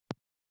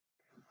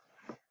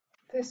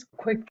This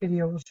quick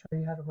video will show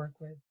you how to work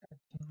with track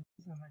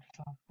changes on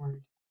Microsoft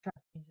Word. Track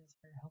changes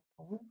are a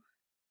helpful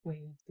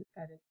way to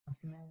edit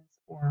documents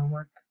or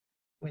work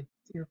with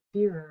your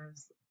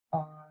peers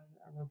on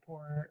a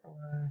report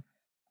or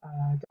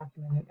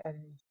document and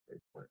editing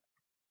report.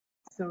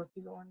 So if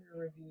you go under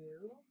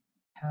Review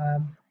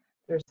tab,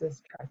 there's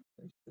this track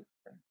change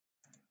feature.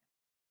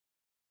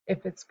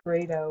 If it's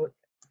grayed out,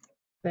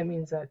 that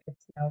means that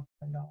it's now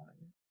turned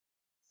on.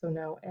 So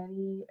now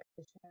any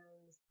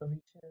additions, deletions,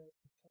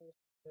 changes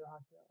to the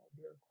document will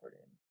be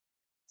recorded.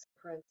 So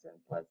for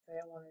instance, let's say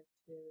I wanted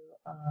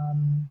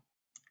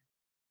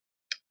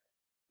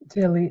to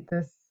delete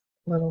this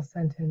little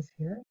sentence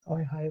here. So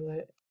I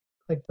highlight,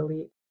 click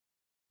delete.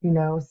 You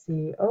now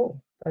see,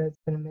 oh, that it's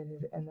been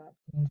omitted and that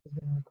change has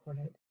been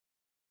recorded.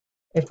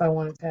 If I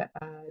wanted to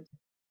add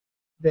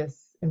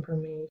this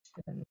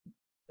information,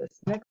 this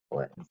next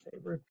bullet, and say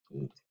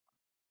repeat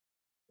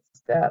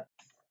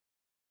steps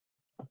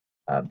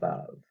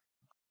above,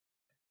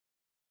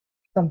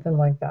 something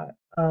like that.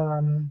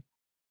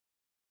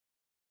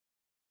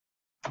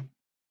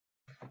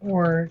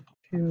 Or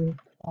to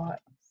plot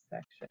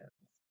sections.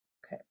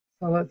 Okay,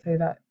 so let's say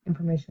that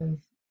information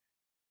is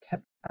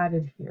kept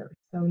added here.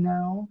 So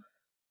now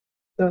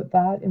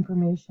that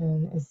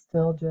information is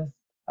still just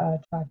a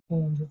track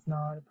change. It's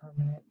not a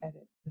permanent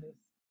edit to this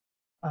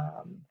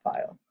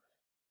file.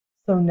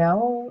 So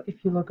now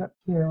if you look up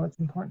here, what's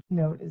important to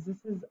note is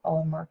this is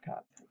all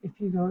markup. If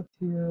you go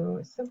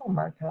to simple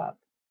markup,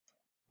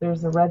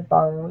 there's a red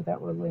bar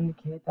that will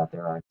indicate that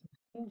there are some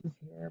changes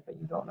here, but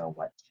you don't know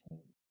what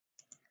change.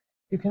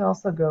 You can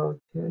also go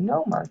to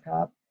no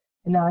markup,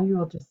 and now you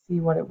will just see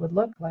what it would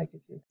look like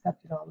if you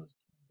accepted all those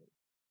changes.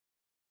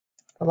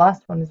 The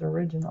last one is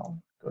original.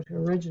 Go to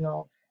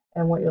original,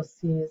 and what you'll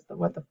see is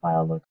what the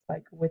file looks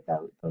like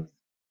without those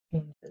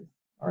changes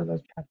or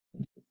those track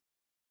changes.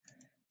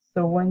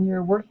 So when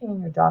you're working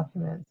in your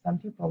document, some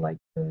people like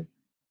to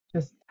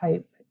just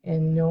type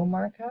in no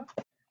markup,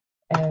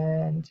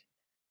 and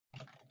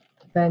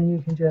then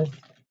you can just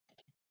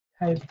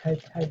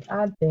type,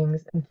 add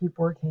things, and keep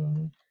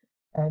working,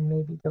 and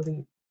maybe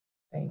delete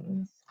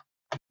things.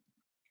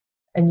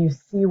 And you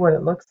see what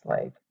it looks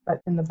like.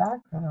 But in the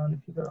background,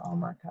 if you go to all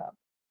markup,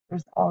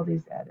 there's all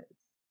these edits.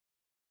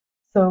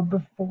 So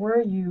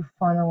before you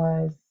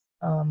finalize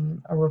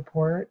a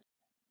report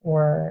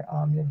or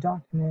a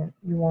document,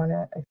 you want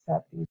to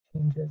accept these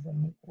changes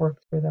and work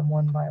through them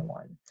one by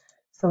one.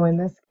 So in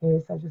this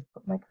case, I just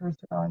put my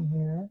cursor on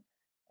here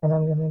and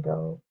I'm going to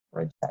go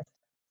reject.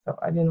 So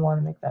I didn't want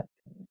to make that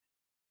change.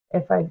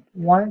 If I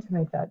wanted to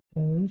make that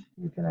change,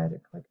 you can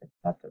either click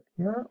accept up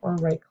here or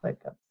right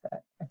click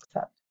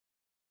accept.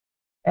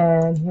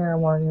 And here I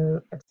want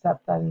to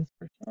accept that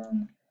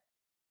insertion,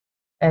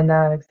 and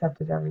that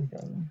accepted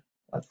everything.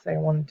 Let's say I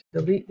wanted to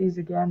delete these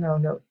again. Now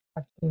note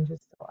track change is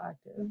still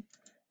active,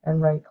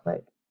 and right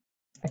click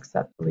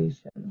accept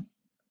deletion.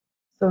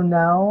 So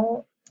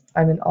now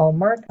I'm in all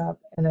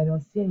markup and I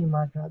don't see any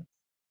markups,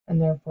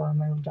 and therefore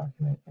my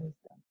document is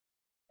done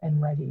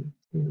and ready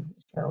to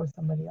share with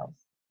somebody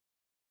else.